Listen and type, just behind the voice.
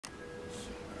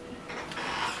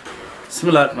بسم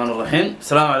الله الرحمن الرحيم.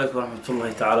 السلام عليكم ورحمة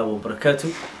الله تعالى وبركاته.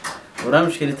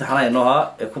 برنامج كني امتحان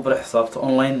إنها كبر حسابته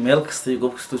أونلاين ميل كستي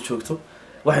جوب كستو شوكتو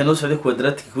واحد نوصل عليه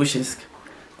كوادراتيك إيكويشنز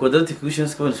كوادراتيك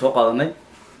إيكويشنز كمان سواء قادنا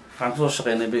عن كل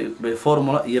شقينا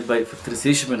بفورمولا يبقى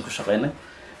فاكتوريزيشن من كل شقينا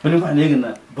من يوم إحنا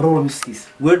يجينا problems كيس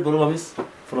word problems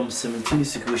from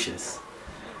simultaneous equations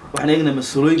وإحنا يجينا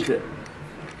مسؤولين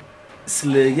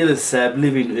كسلجة السابلي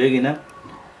بين يجينا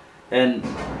إن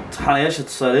حنايش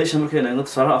تصاليش مركين إنه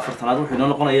تصالح أفرتناد وحنا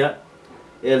نقولنا يا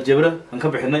الجبرة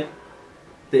هنكبر حنا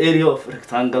the area of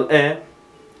rectangle A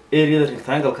area of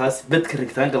rectangle كاس بدك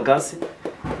rectangle كاس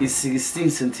is 16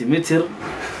 centimeter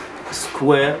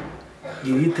square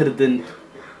greater than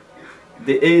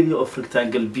the area of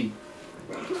rectangle B.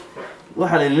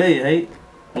 وحنا اللي هي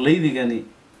اللي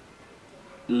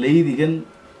جاني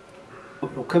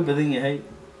وكبر الدنيا هي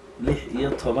ليه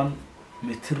طبعا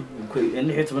متر يعني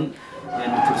ليه طبعا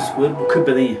يعني متر سكوير وكبر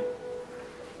الدنيا.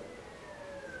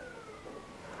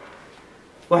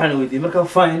 وحنا ودي مركب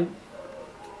find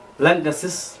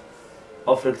lengths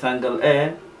of rectangle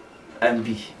A and B.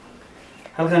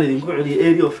 هل كان يدي نقول عليه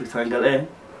area of rectangle A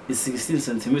is 16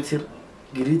 centimeter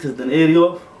greater than area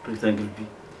of rectangle B.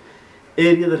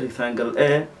 area the rectangle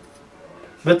A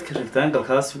بدك rectangle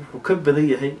كاس وكبر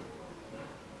الدنيا هي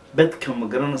بدك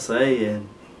مقارنة صحيحة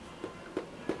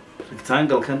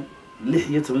rectangle كان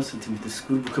ليه 8 سنتيمتر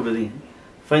سكوير وكبر الدنيا.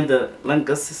 Find the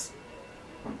lengths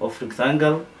of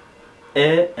rectangle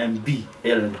A and B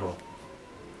اللي نروح.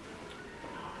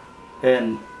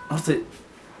 إن هرتي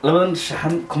لما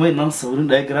نشحن كمان نصورين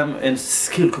diagram إن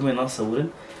scale كمان نصورين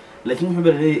لكن محب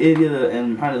الرأي area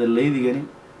إن محل اللي يدي جاني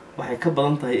واحد كبر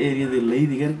أنت هي area اللي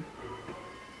يدي جاني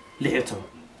لحيته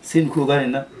سين كو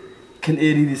جانينا كان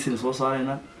area دي سين صوص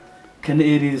علينا كان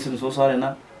area دي سين صوص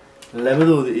علينا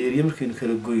لبدو area ممكن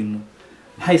كلجوينه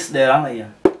محيس دايران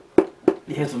أيام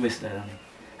لحيته ميس دايران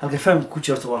هل كفهم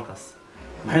كوتشرت والكاس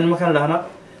محين ما كان لهنا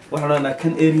وحنا لنا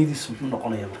كان area دي سمحنا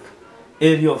نقولنا يا مرك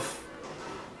area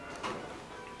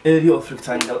of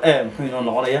rectangle A محين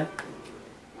نقولنا يا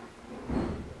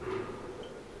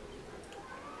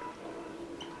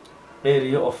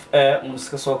area of A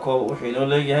ونسكسو كو وحين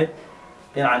ولا يهي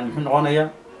إن عن محين نقولنا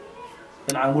يا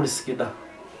إن عن ورس كده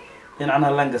إن عن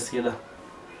هاللانجس كده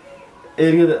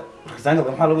area ده rectangle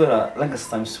كم حاله غيره لانجس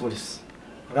times ورس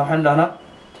كم حين لهنا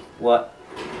و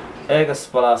x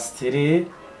plus 3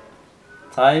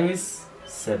 times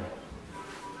 7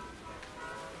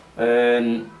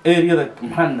 and area ده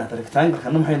محنا rectangle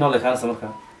كانوا محين ولا كان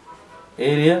سمكة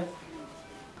area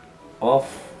of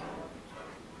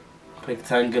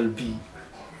rectangle B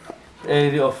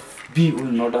area of B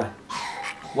والنودا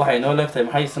وحين ولا كتير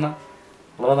محيسنا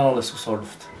لبعضنا ولا سو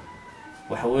صارفت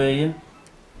وحويه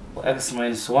و x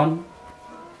minus 1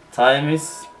 times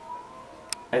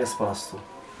x plus 2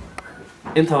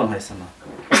 انت وين هيسنا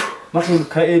ما كان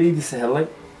كايري دي سهلي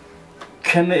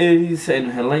كان ايري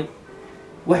سين هلي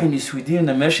waxay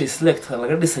isweydiinayna meesha select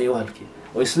laga dhisayo halkii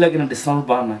oo select in dhismo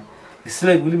baana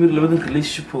select wali labadan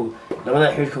relationship labada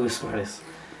xiriirkooda isku xiriis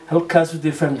halkaas uu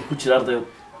deefan ku jira ardayo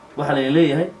waxa la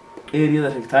leeyahay area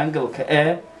rectangle ka A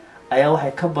ayaa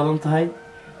waxay ka badan tahay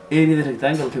area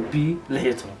rectangle ka B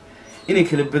 16 inay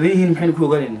kala badan yihiin maxay ku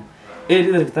ogaanaynaa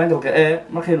area rectangle ka A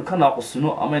markaynu ka naaqusino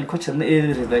ama aynu ka jirno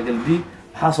area rectangle B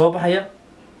maxaa soo baxaya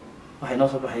waxay noo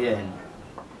soo baxayaan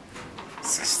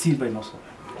 16 bay noo soo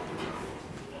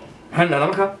حنا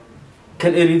لما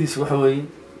كان area دي سو حوي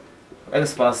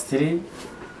x plus 3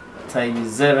 times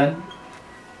 7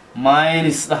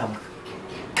 minus ده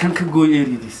كان كجوي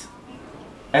area دي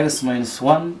x minus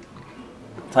 1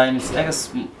 times x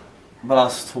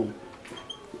plus 2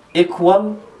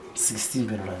 equal 16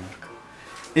 بيننا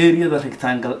area the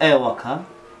rectangle A وكا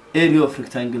area of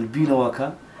rectangle B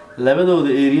وكا لبدو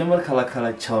the area مركا لا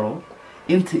كلا جارو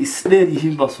انت isleer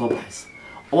yihiin ba soo baxaysa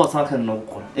oo saakan noo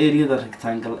qor area the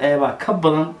rectangle A ba ka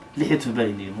badan 6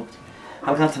 bayni moqti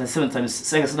halka 7 times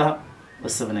 6 daha waa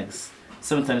 7x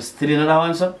 7 times 3 na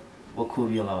dhawaanso waa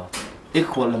 2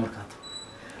 equal la markaa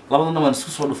labadana waan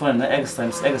isku soo dhufanayna x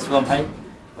times x waa maxay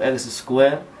waa x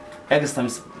square x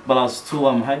times plus 2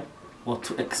 waa maxay waa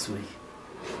 2x way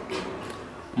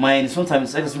minus 1 times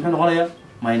x maxay noqonayaa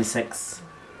minus x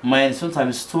minus 1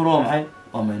 times 2 waa maxay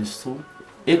waa minus 2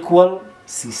 equal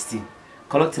 16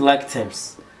 collect like terms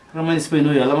كمان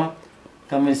يسبينو يا لما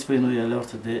كمان يسبينو يا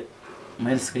لورت ده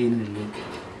ما يسكين اللي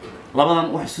لبعضن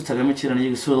واحد ستة كمان تشيران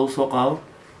يجي سودا وسوقه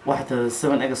واحد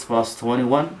 7x plus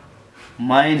 21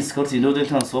 minus كورتي نو ده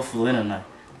كان صوف لنا نا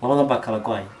لبعضن بكرة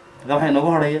قوي كم هاي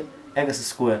نقول هذا x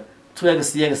square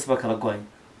 2x dx بكرة قوي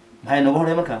هاي نقول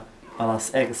هذا مكان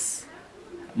plus x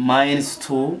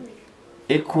minus 2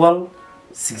 equal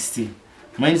 16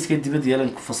 minus ka dibadda yeelan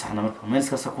ku fasaxna marka minus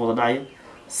ka ku wada dhacaya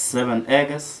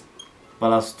 7x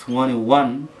plus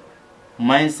 21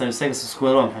 minus times x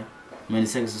square waa maxay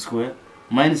minus x square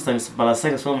minus times plus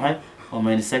x waa maxay waa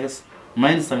minus x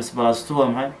minus times plus 2 waa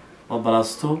maxay waa plus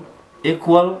 2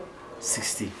 equal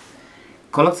 60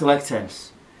 collect like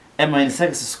times a minus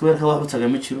x square ka wax u taga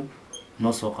ma jiro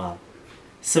noo soo qaado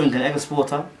 7 kan x buu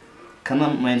wataa kana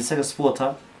minus x buu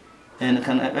wataa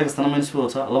kan x tana minus buu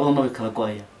wataa labadana way kala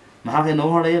go'ayaan maxaa ka inoo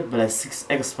horaya plus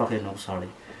 6x baa ka inoo soo haray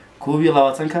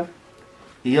 22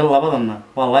 iyo labadana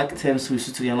waa like terms way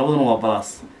isu tagayaan labadana waa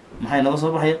plus maxay inoo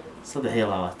soo baxaya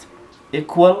 23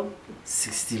 equal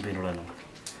 16 baynu leeyahay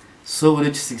so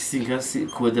wareeg 16 kaasi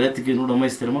quadratic inuu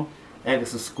dhamaystirmo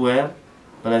x square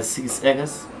plus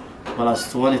 6x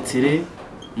plus 23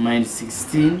 minus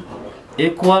 16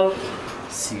 equal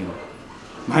 0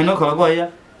 maxay noo kala go'aya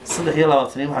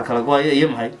 23 waxa kala go'aya iyo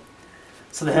maxay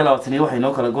 23 waxay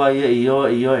noo kala go'aya iyo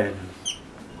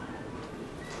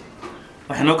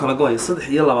waxay noo kala go'aya 3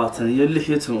 iyo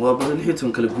 16 waa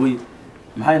 16 kala gooy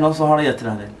maxay noo soo horaya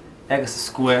tirahdeen x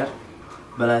square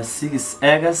plus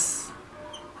 6x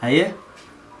haye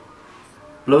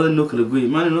labada noo kala gooy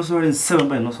maana noo soo horin 7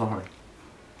 bay noo soo horay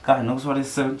ka noo soo horin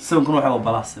 7 kun waxa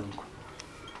plus 7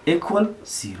 equal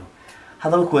 0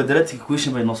 هذا quadratic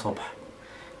equation بين نص صباح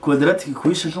quadratic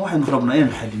equation كم واحد نضربنا إيه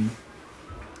نحلينه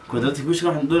quadratic equation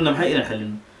واحد ندورنا محي إيه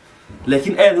نحلينه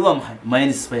لكن آد هو محي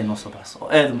minus بين نص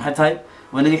صباح آد محي تاي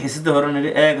ونجي حسده ورانا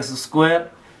لي x square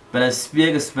plus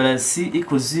bx plus c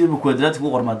equal 0 quadratic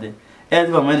وغير مادة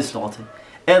آد هو minus نقطة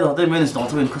آد هذا minus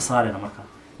نقطة بين كسرنا مركب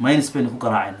minus بين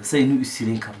كقراعين سينو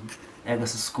يصيرين كرم x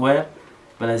square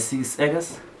plus 6x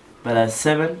plus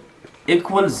 7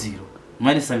 equal 0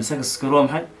 minus times x square هو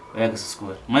محي x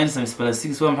square minus times plus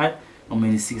 6 هو محي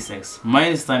minus 6x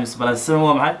minus times plus 7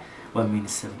 هو محي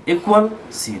minus 7 equal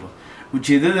 0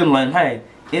 وجديدنا لاين هاي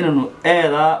إنه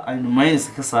آدا إنه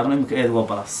minus كسرنا يمكن آدا هو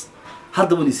plus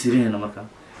هذا بني سيرين هنا مركب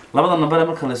لبعض النبرة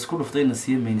مركب السكول فتاين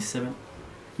نسيه minus 7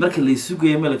 مركب اللي يسوق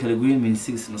يعمل كلا جوين minus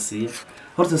 6 نسيه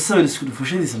هرت السبب السكول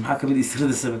فشيء اسمه حاجة كمية يسرد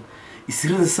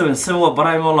السبب 7 هو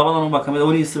برايم والله بعضنا ما كمية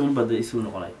أولي 7 بدأ يسوون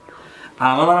قلاي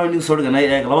بعضنا اللي يسوق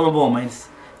جناي آدا لبعضنا بوا minus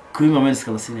كويما minus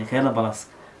كلا سينه كأنه plus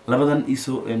لبعضن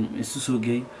يسوق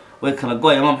جاي ويكلا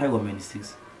جوا يا مام حي هو minus 6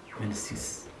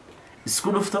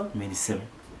 السكول فتا minus 7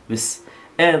 بس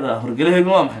هذا هرجله يقول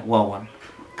مام حي 1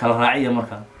 كلا راعية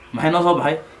مركب ما حي نصاب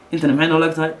حي أنت نمحي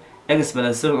نقولك تاي x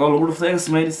plus 7 أول نقول فتا x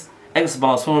minus x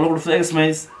plus 1 نقول فتا x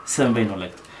minus 7 بين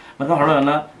نقولك مركب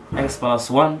حرنا x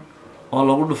plus 1 أول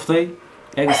نقول فتا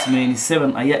x minus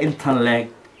 7 أيه أنت لاج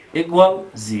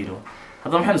equal 0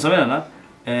 هذا ما حي نسمينا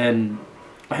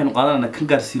waxaynu qaadanayna kan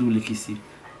gaar 0 lekiisi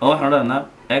oo waxaan odhanaynaa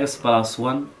x plus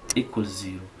 1 equal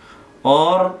 0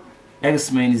 or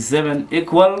x minus 7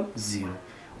 equal 0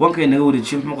 1 naga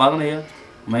wareejiyo muxuu qaadanayaa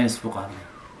minus buu qaadanaya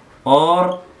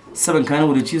or 7 kana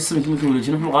wareejiyo 7 kana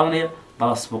wareejiyo muxuu qaadanayaa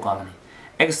plus buu qaadanaya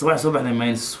x waxa soo baxday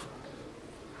minus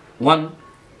 1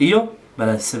 iyo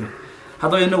plus 7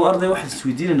 hadaba inagu arday waxa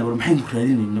isweydiinayna war maxaynu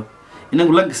raadinayno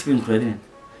inagu langas baynu raadinayna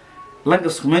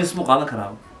langas minus buu qaadan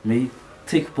karaa may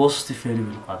take positive value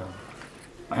نقادنا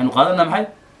وحين نقادنا محي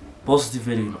positive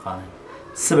value نقادنا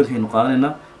السبب هي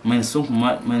نقادنا ما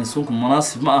ينسونكم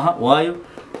مناسب معها وايو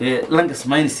لانكس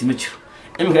ماينس يمشي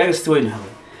إما كأجر استوين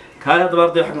هذا كهذا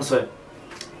برضه حق نصيب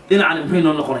لين عن محين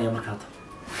نقولنا يا مركات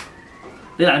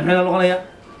لين عن محين نقولنا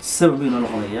السبب بيننا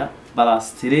نقولنا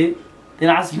بلاس تري لين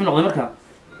عاصم محين نقولنا مركات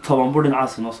طبعا بردين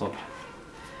عاصم نصبح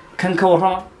كان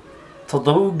كورنا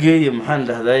تضبط جاي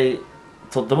محل هذاي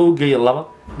تضبط جاي اللبا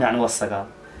يعني والسجال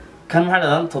كان محل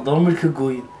هذا تضبط ملك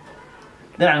جوي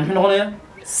يعني محين نقولنا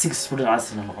 6 بردين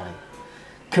عاصم نقولنا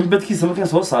كم بدكي سمكان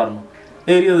سو صارنا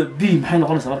اريا بي محين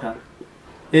نقولنا سمكان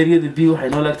اريا بي waxay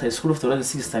noo leegtahay school of the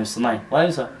 6 times 9 waa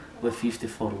imisa waa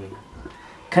 54 way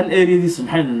kan area diis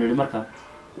maxay noo marka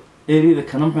area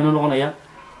kana maxay noo noqonayaa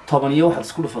 10 iyo waxa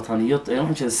school of fataan iyo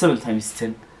waxaan jeedaa 7 times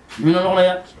 10 maxay noo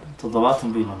noqonayaa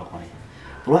 7 bay noo noqonayaa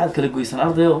bal waxaad kala goysan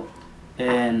ardayo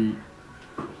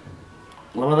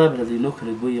labada bilood inoo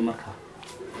kala gooyay marka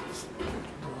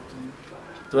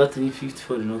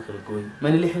 54 inoo kala gooyay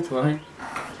man lixid wahay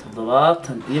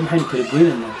 7 iyo maxay kala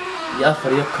gooynaynaa iyo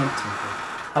 4 iyo 50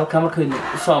 halka markaynu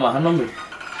u soo amaahno mid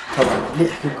toban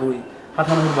lix ka gooy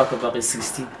halka number baa ka baaqay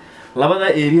 16 labada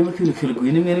area markaynu kala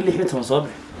gooynay meel 16 soo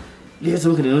bixi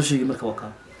 16 kale noo sheegay marka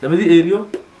waa labadii area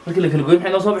markii la kala gooyay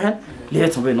maxay noo soo baxeen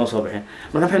 16 bay noo soo baxeen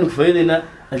marka waxaynu ku faa'iideynaa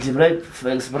algebra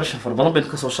expression far badan baynu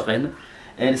ka soo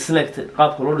shaqeynaa select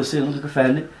qaabka loo dhisay inuu ka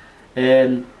fahanay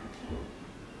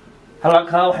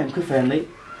halka waxaynu ka fahanay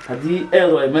hadii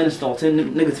aad ay minus noqotay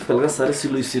negative ka laga saaray si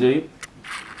loo isireeyo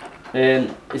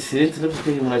isriinta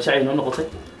laftirkeega muraajacay noo noqotay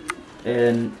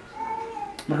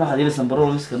marka waxaad yeelaysaa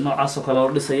barolmiska noocaas oo kale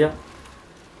oo dhisaya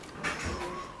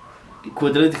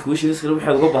quadratic equations kale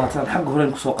waxaad uga baahataan xagga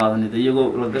horeen kusoo qaadanid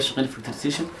iyagoo laga shaqeyn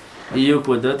factorization iyo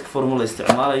quadratic formula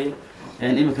isticmaalaya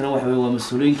iminkana waxa weeye waa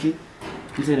mas-uuliyinkii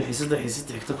intaynu xiisada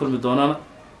xigta kulmi doonana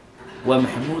waa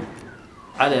maxamuud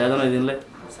cali aadan idin leh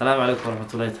السلام عليكم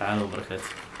ورحمة الله تعالى وبركاته.